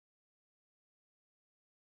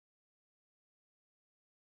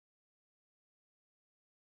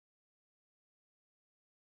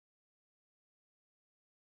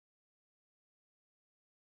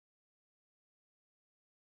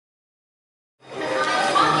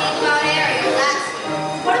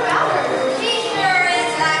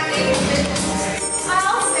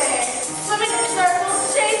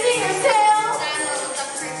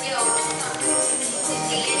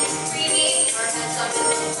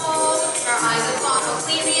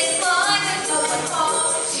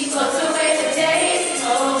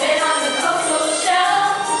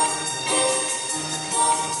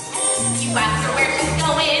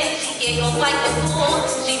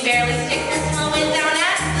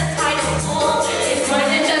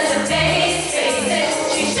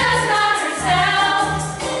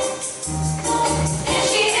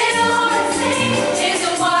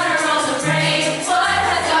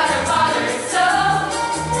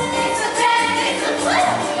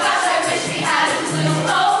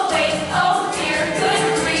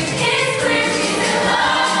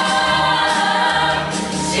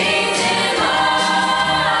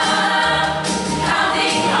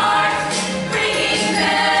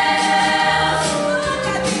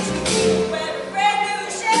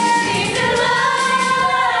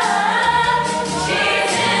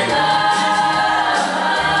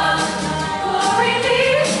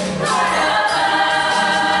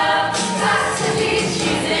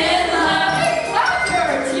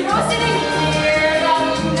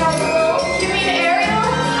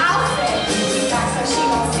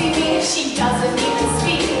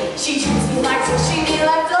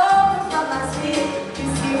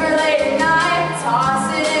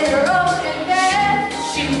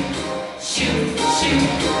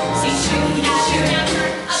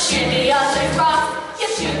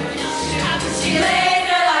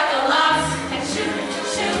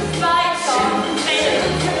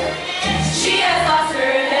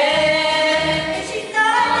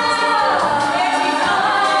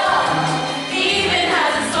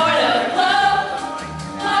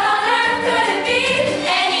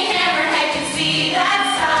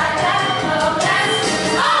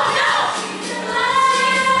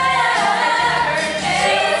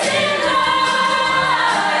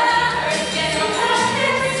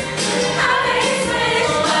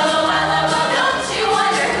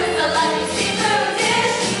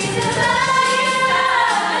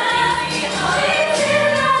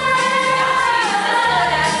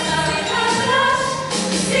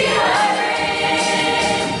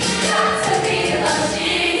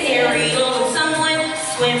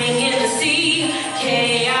swimming in the sea.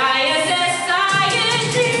 K-I-S-S-I-N-G.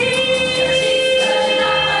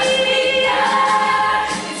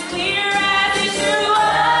 It's clear as it's true.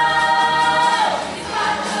 It's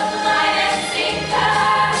got the line and sinker.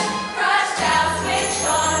 Crushed out, switched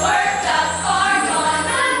on, worked up, far gone,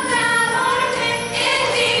 run down, haunted. In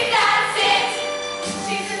deep, that's it.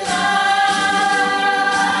 She's in love.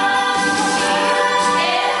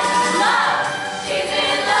 She's in love. She's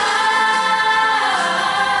in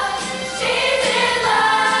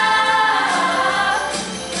love.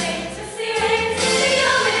 Wait to see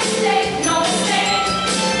your mistake, no mistake.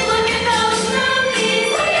 Look at those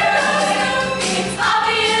movies, look at those movies. It's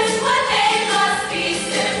obvious what they must be,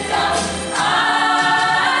 symptoms.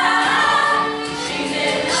 She's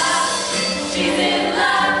in love. She's in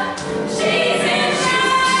love. She's in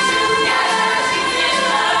love. Yeah, she's in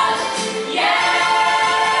love. Yeah.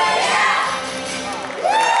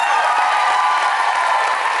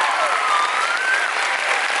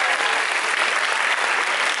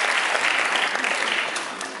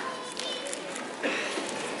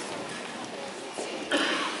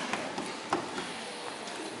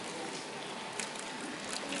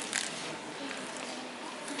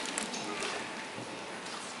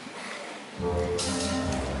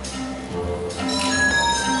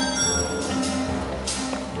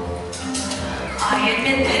 I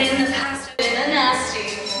admit that in the past I've been a nasty.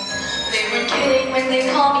 They were kidding when they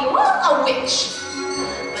called me, well, a witch.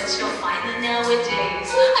 But you'll find that nowadays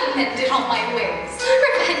I've mended all my ways.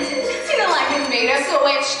 Repented, seen the light and made us a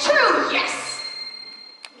witch. True, yes.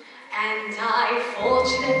 And I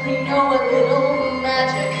fortunately know a little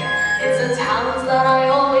magic. It's a talent that I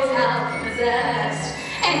always have possessed.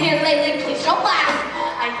 And here lately, please don't laugh,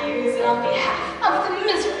 I use it on behalf of the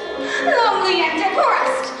miserable, lonely and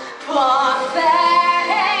depressed.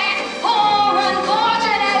 Pathetic, poor,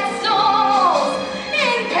 unfortunate souls,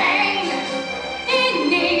 in pain, in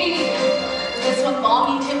need. This one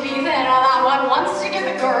longing to be there, that one wants to give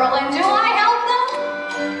a girl, and do I help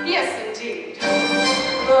them? Yes, indeed.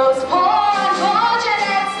 Those poor,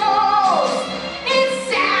 unfortunate souls, it's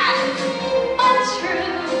sad, but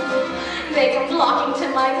true. They come flocking to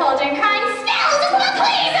my cauldron, crying, "Spells,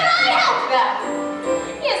 please, and I help them."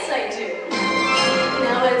 Yes, I do.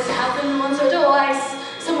 Now it's happened once or twice.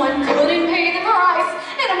 Someone couldn't pay the price,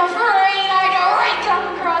 and I'm afraid I'd rake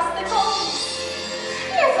them across the coals.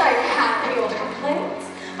 Yes, I've had the old complaints,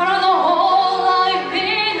 but on the whole I've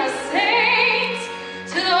been a saint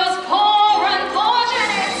to those poor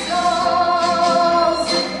unfortunate souls.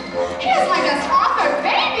 Here's my best offer,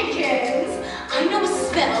 babykins. I know a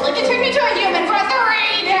spell that can turn me to a human for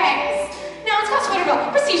 3 days. Now it's got sort of a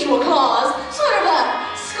procedural clause, sort of a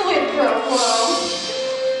squid pro quo.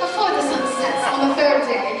 Before the sun sets on the 3rd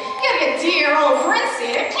day, you gotta get dear old Princey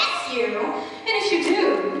to kiss you. And if you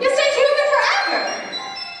do, you'll stay human forever.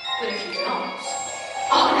 But if you don't,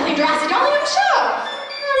 oh, nothing drastic, darling, I'm sure.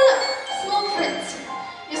 Now look, small print.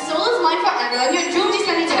 Your soul is mine forever, and your doom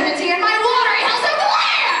descend eternity in my watery house of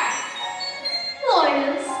fire.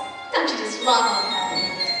 Lawyers, don't you just love them?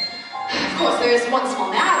 Of course, there is one small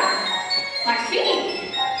matter. My fee.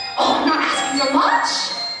 Oh, I'm not asking for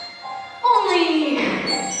much. Only,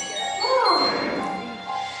 well,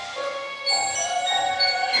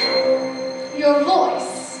 your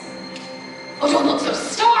voice. Oh, don't look so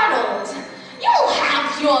startled. You'll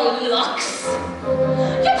have your looks,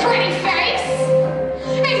 your pretty face,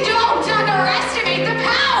 and don't underestimate the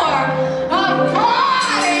power of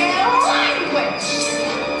body language.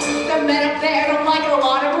 The men up there don't like a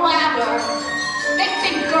lot of blabber. They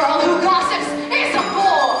think girl who gossips is a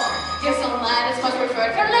bore. Yes, on land it's much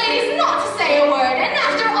preferred for ladies not to say a word. And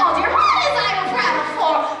after all, dear, what is idle prattle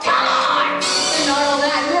for? Come on! And not all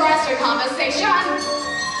that rest or conversation.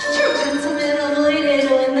 True gentlemen avoid it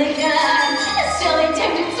when they can. And still they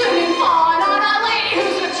tempted tuning fawn on a lady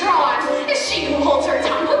who's withdrawn. It's she who holds her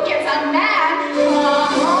tongue, who gets a man.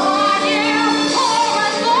 Come on, you poor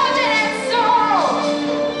unfortunate soul.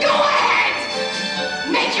 Go ahead!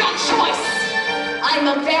 Make your choice. I'm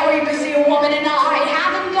a very busy woman and I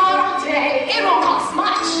haven't got all day. It won't cost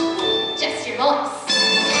much, just your voice.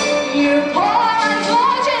 You poor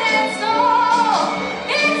unfortunate soul.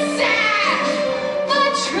 It's sad,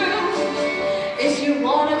 but true. If you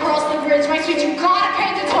want to cross the bridge, my sweet, you gotta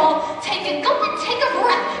pay the toll. Take a gulp, take a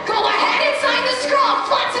breath. Go ahead and sign the scroll.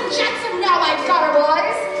 Flotsam Jetsam, now I've got her,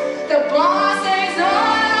 boys. The boss is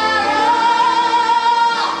on.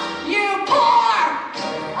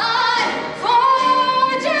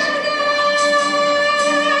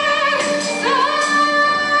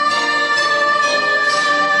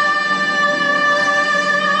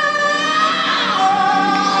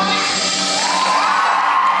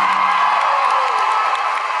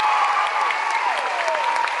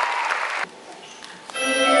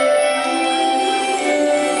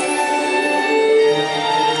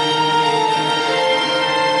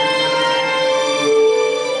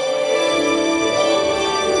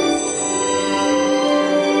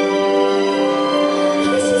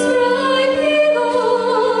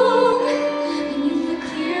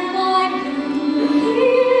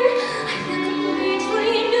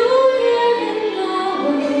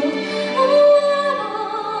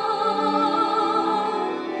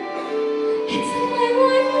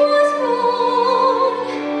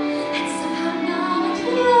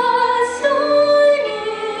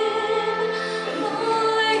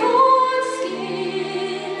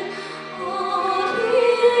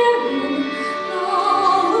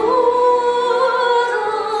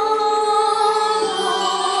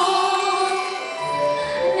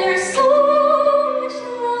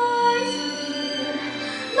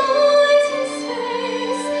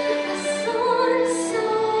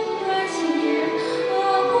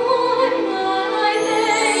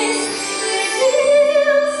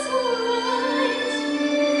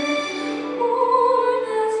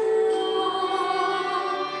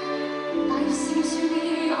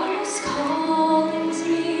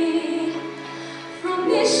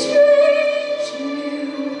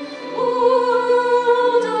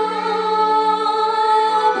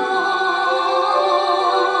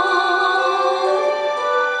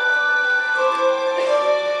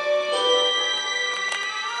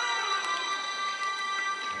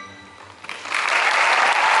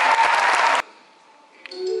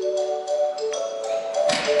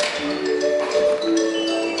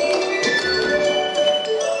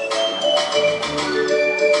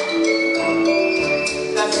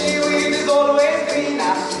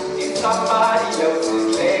 Somebody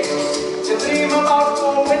else's leg. You dream about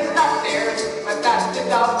going not there, but that's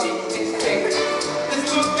just how big it takes.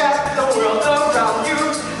 Just look at the world around you,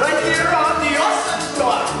 right here on the ocean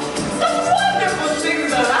floor. Some wonderful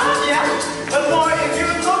things around you, but more if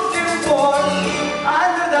you're looking for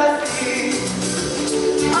under the sea,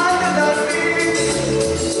 under the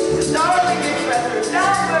sea. Darling, it's better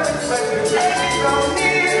down where it's better. Take it from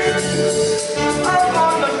here. Up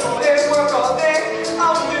on the shore, they work all day.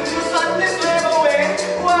 Out in the sun, they slave away.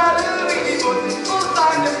 What do we need? Full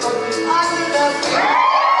time to float under the sea.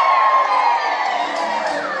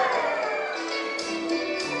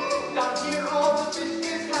 Down here, all the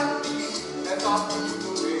fish is happy. That's all for you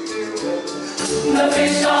to wait their way. The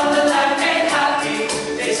fish on the land ain't happy.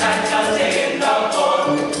 They sang all day in the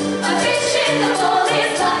bowl. A fish in the bowl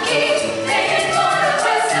is lucky. They hit for a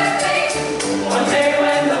western bait. One day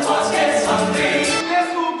when the boss gets hungry, Guess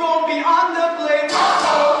who's gonna be on the plate?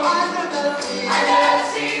 Uh-oh. Under the sea. Under the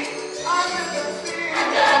sea. Under the sea.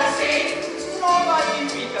 Under the sea. Nobody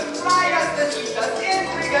beat us, fry us, and eat us,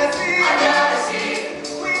 intrigue us. Under the sea.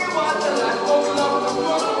 We want the land, folks love to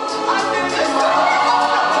cook. Under the sea.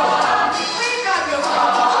 We got your under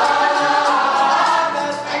the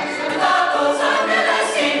sea. The buckles under the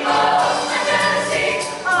sea. Oh, under the sea.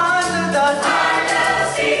 Under the sea. Under the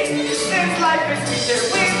sea. Since life is sweeter,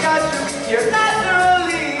 we got to be here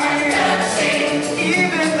naturally. Under the sea.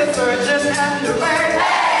 Even the surgeon and the rain.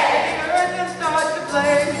 Hey! The urchin start to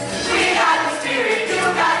play. We got the spirit. You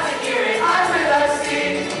got to hear it. Under the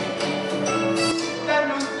sea. The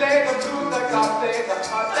blues play the blues, the cop play the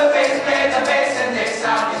cop. the bass play the bass and they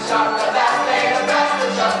sound it sharp. The bass play the bass, the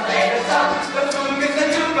drum play the drum. The flute is the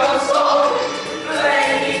tuba soul. The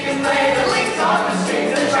lady can play the links on the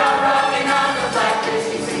strings. The drum rocking on the blackbirds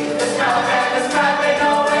you see. The smell and the scratch, they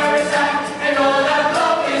know where it's at. And all that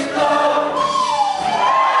blow is blow.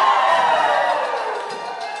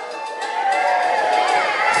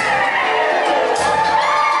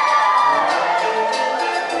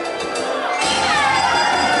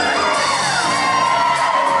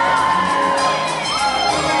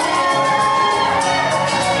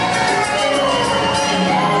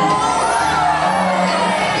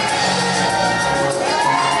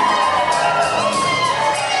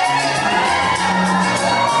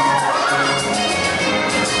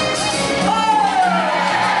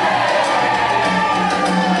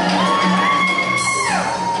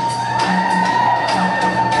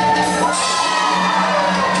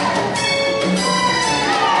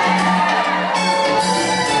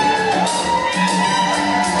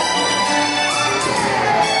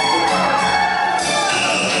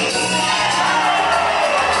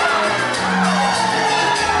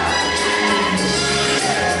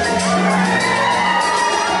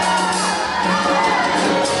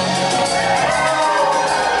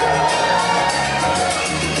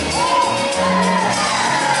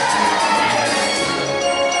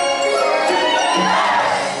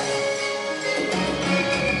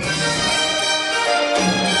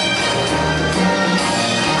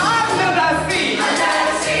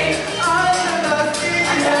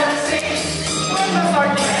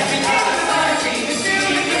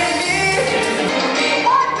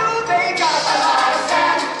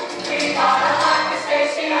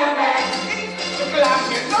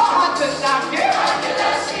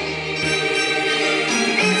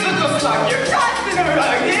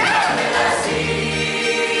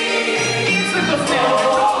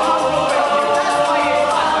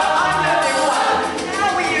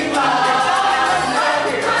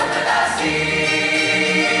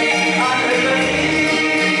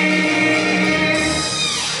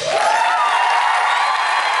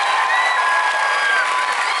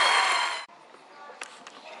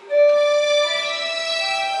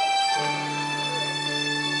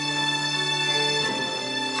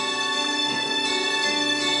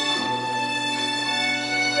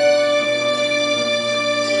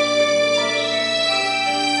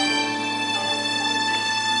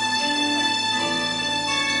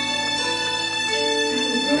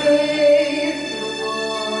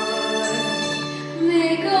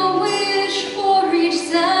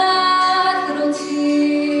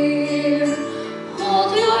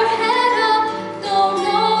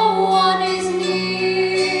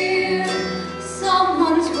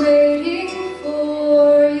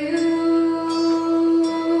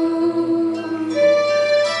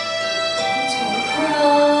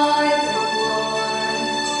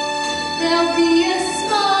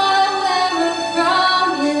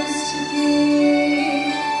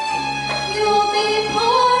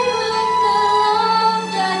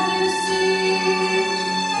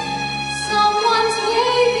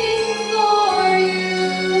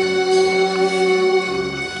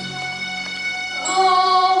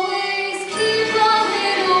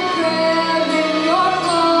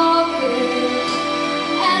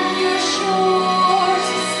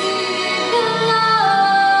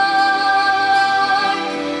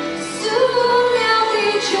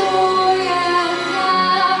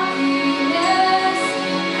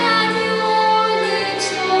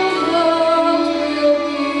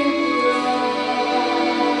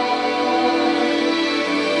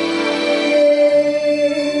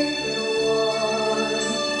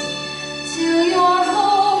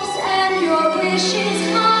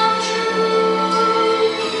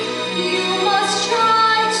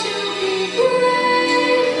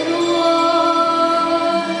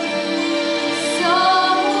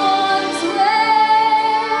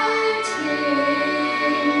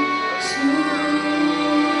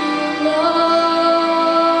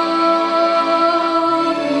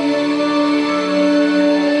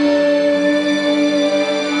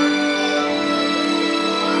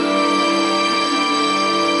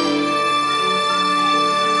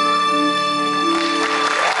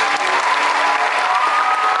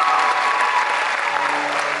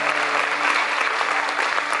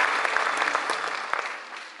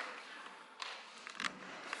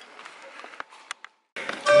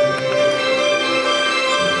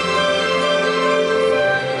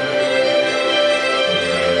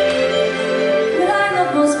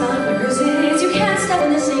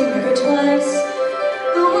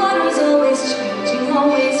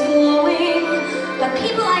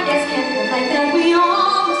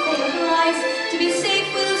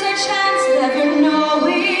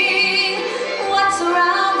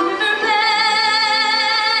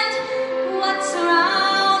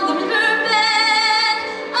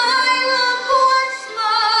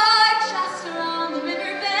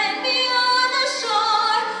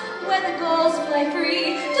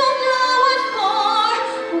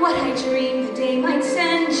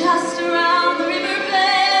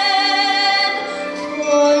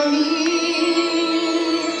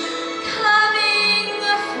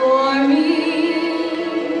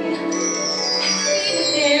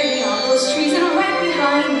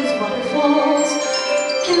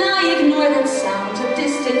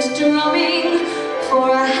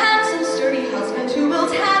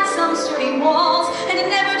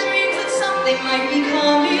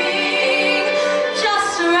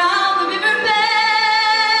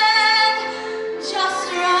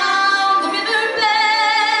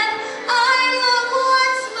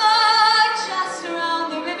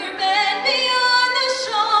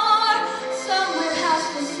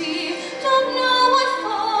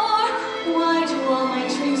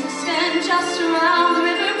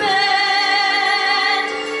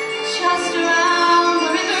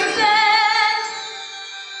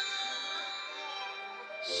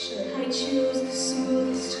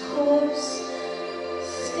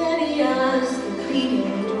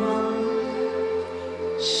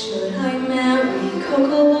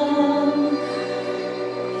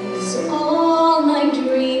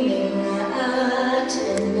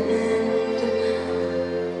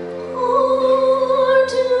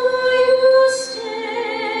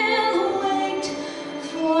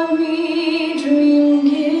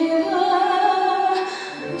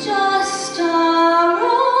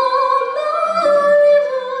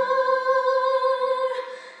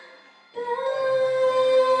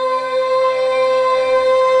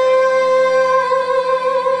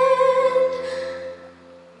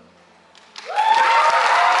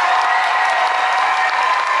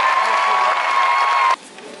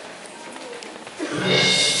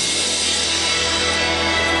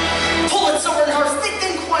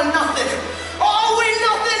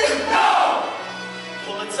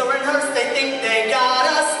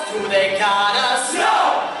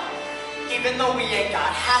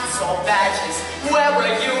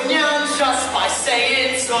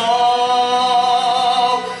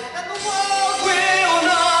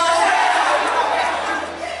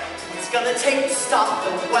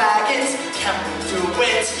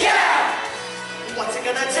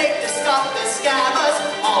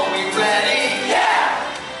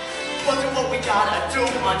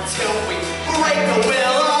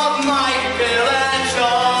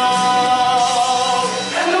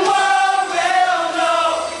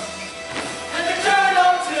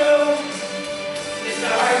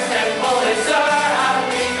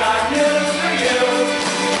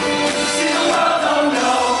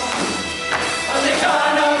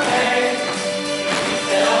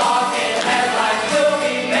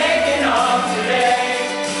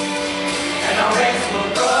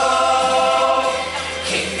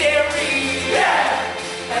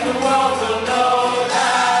 And the world will know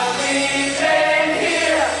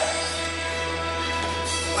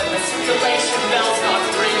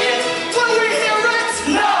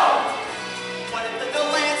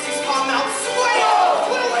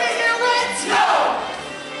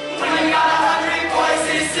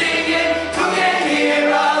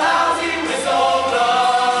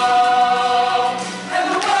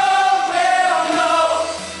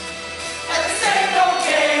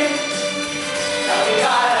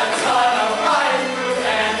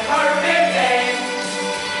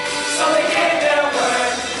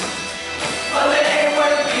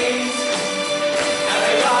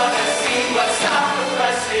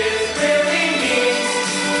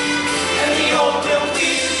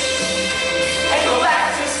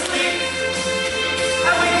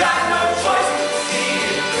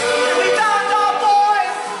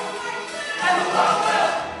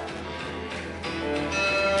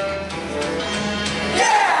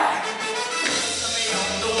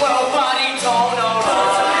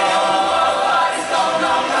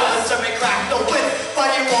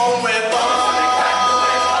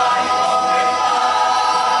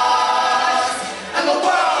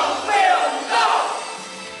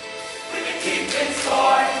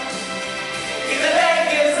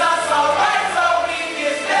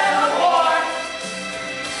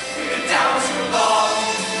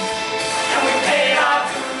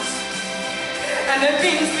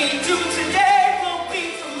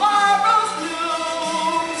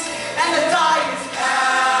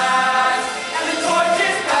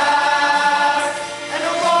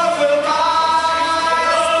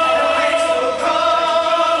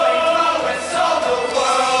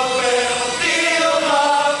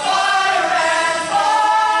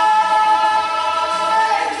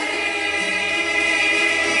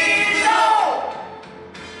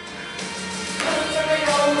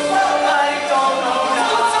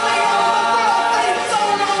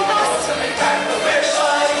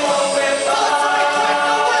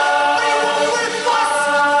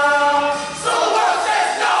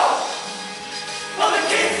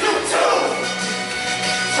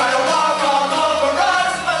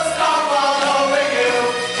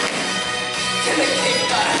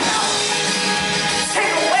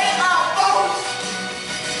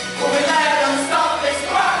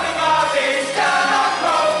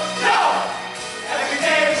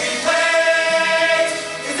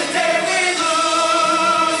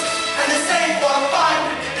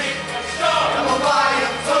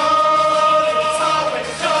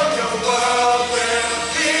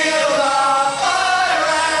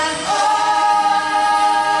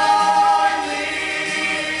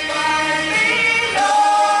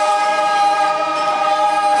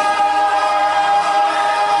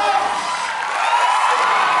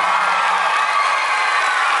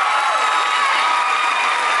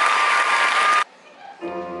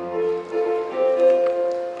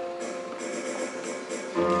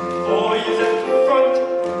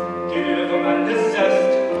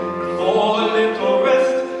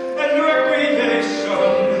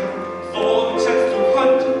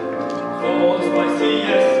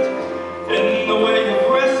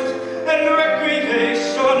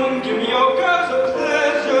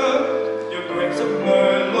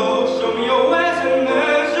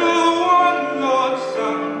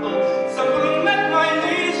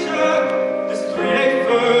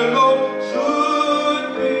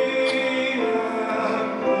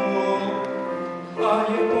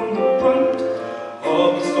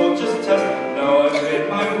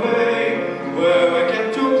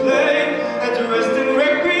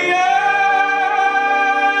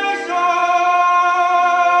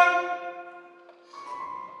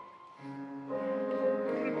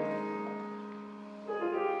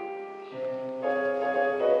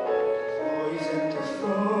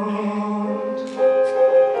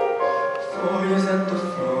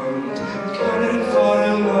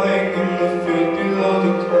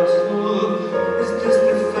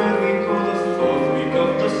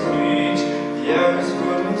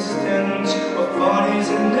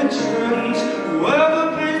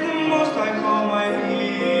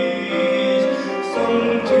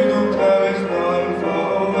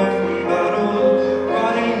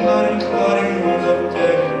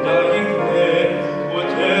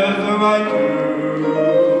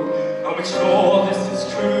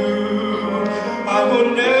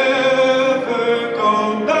never go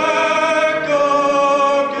back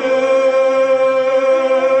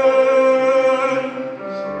again.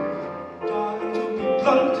 Darling, to be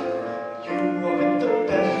blunt, you are the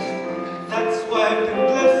best. That's why I've been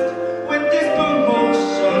blessed with this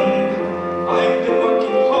promotion. I've been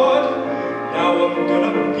working hard, now I'm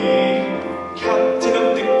gonna be captain of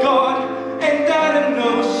the guard. Ain't that a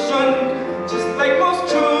notion? Just like most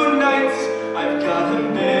true knights, I've got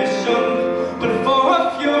ambition, but for a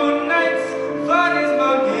few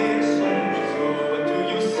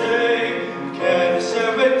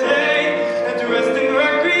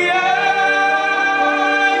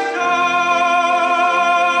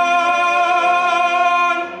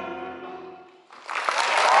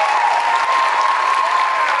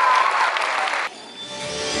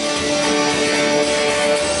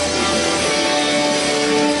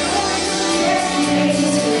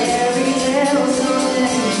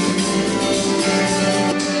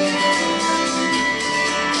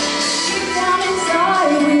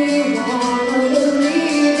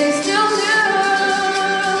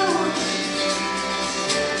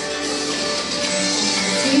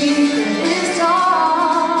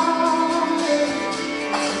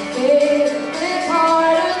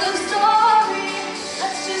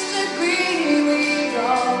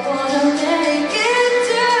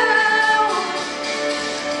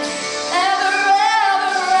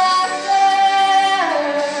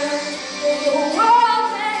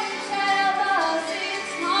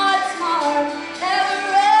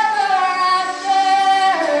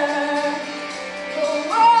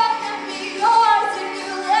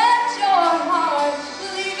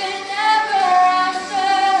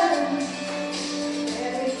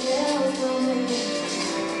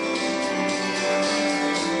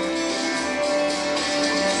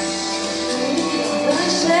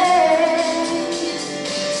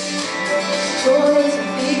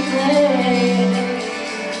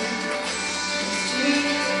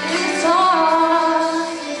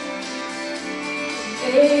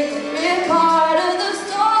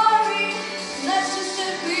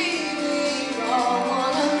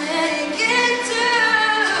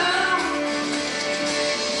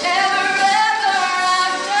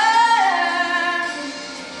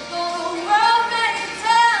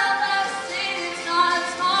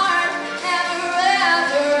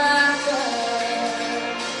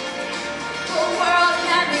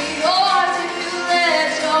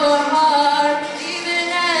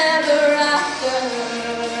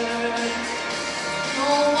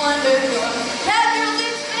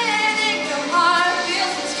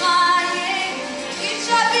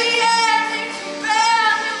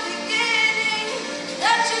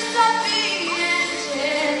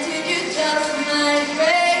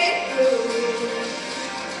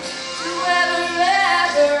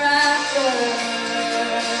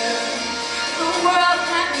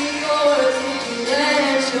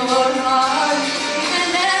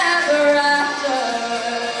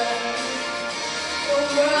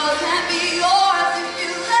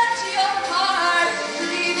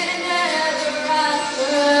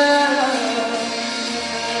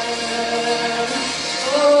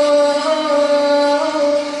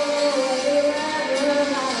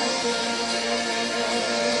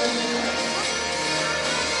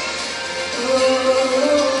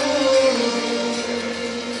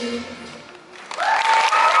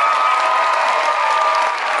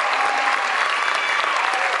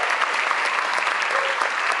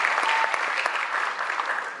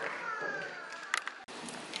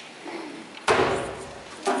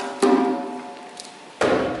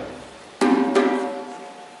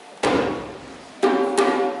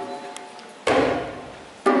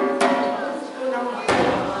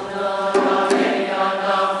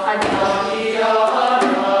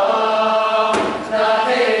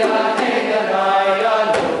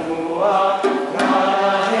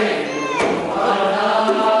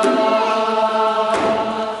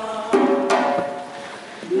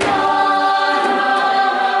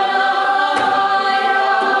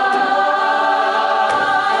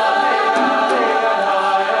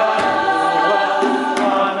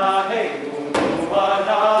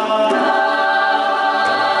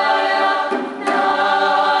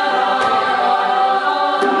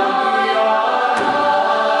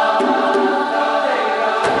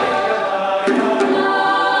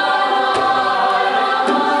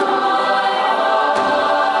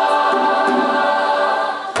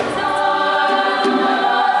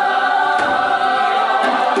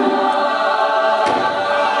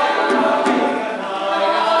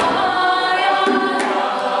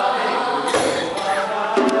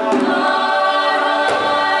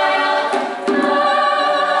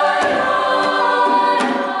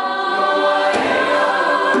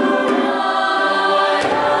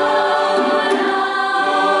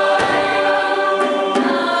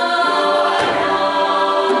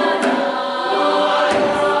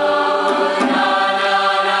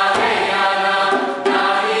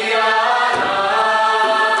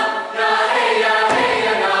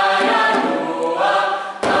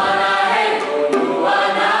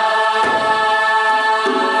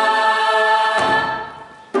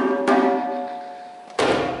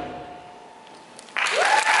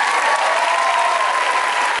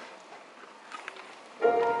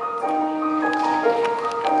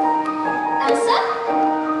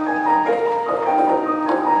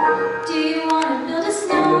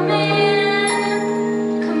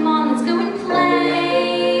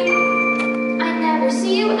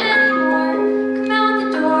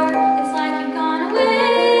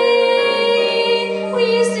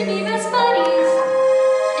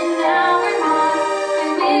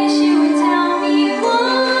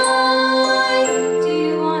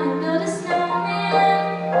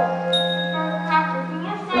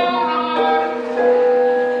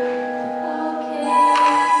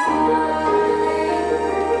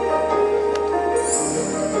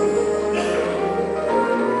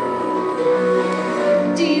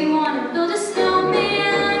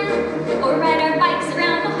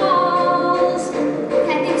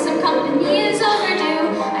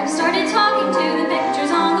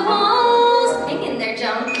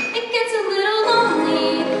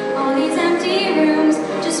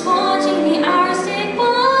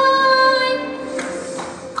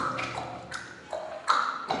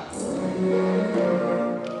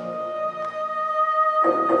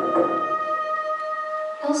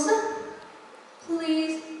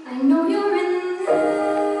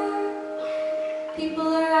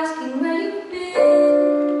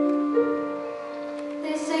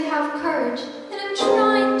have courage, and I'm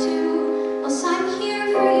trying to. Else I'm here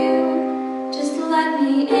for you, just to let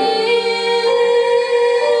me in.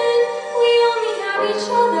 We only have each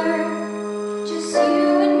other, just you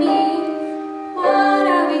and me. What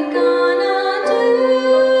are we gonna do?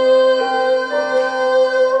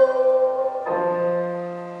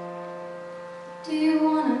 Do you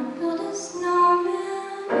wanna build a snowman?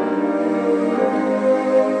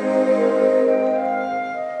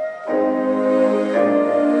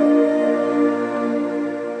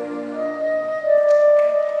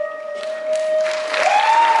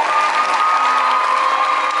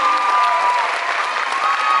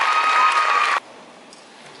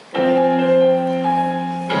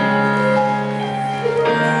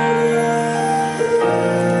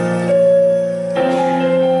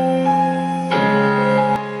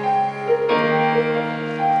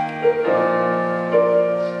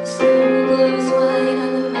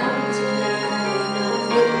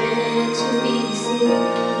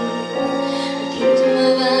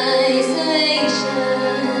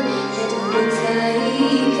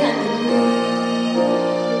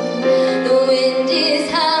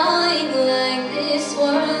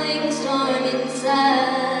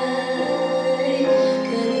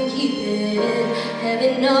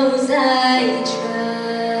 Heaven knows I tried.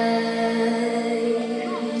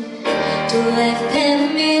 Don't let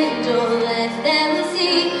them in, don't let them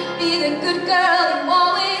see. Be the good girl you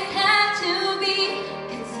always have to be.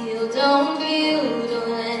 Conceal, don't feel, don't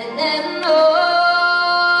let them know.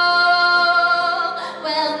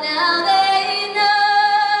 Well, now they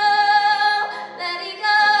know. Let it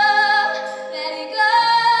go, let it go.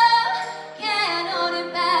 Can't hold it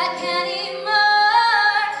back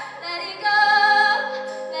anymore. Let it go,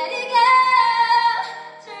 let it go.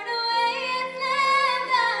 Turn away and slam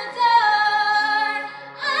the door.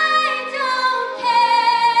 I don't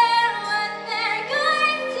care what they're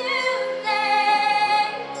going to say.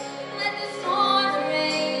 Let the storm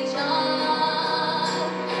rage on.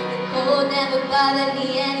 The cold never bothered me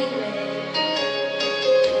anyway.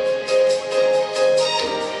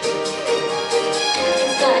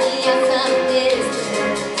 It's funny how some distance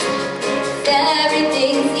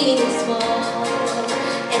everything seems small,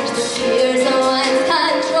 and the fears that once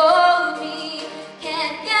controlled me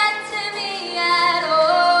can't get to me at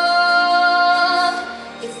all.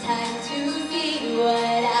 It's time to see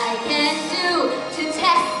what I can do to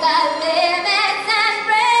test my limits and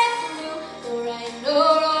break through. No right, no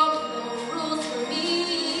wrong, no rules for me.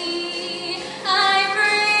 I'm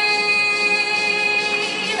free.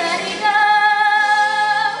 Let it go,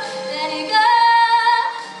 let it go.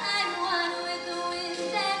 I'm one with the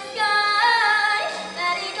wind and sky.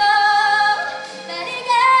 Let it go, let it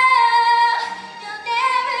go. You'll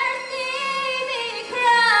never see me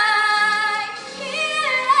cry.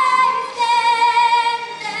 Here I stand,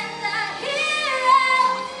 and here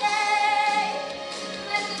I'll stay.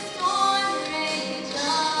 Let the storm rage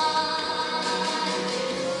on.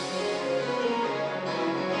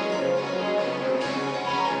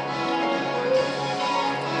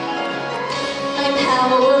 My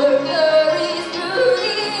power flurries through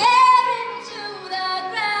the air into the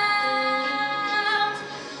ground.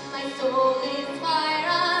 My soul is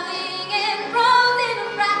spiraling in frozen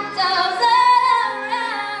fractals all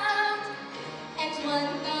around. And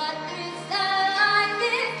one thought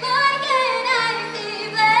crystallizes like an icy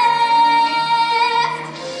blast.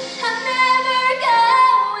 I'm never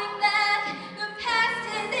going back. The past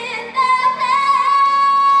is in the past.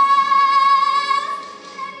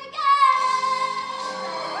 Let it go,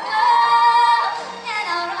 let it go.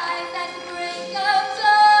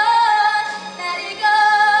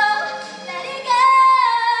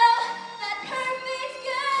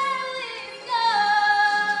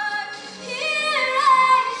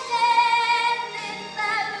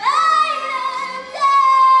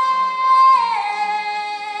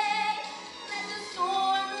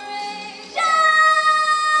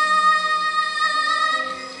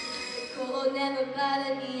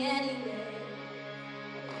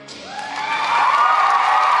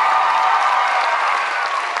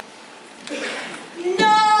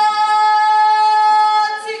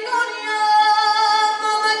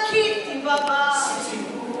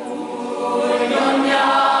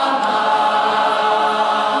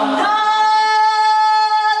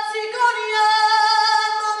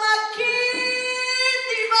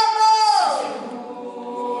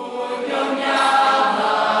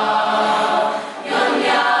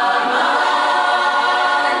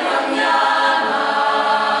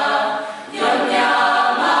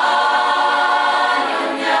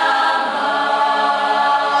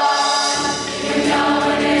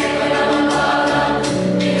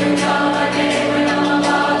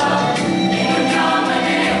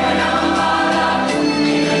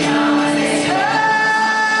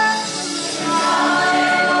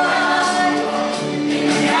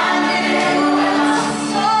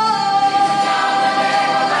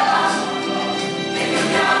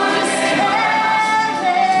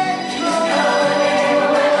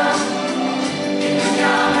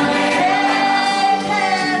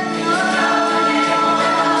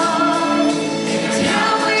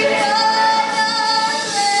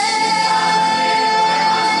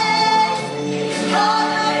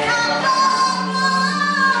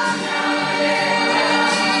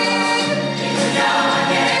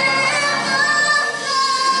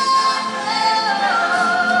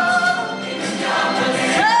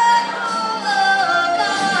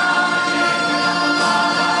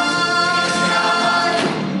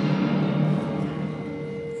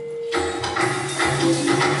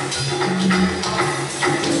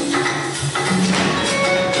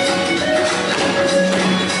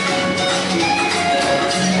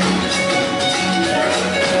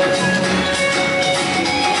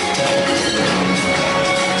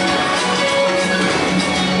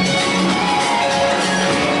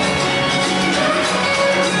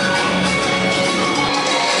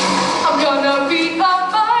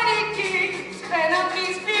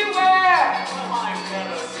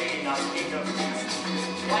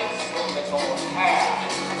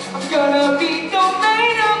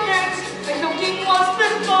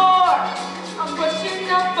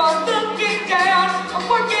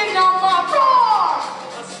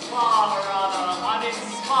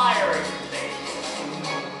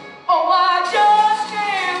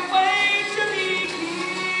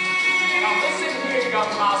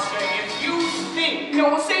 young master, if you think...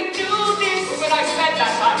 No, say do this. When I said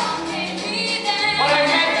that, what I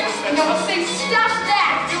meant was that... No, say stop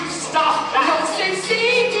that. You stop that. No, say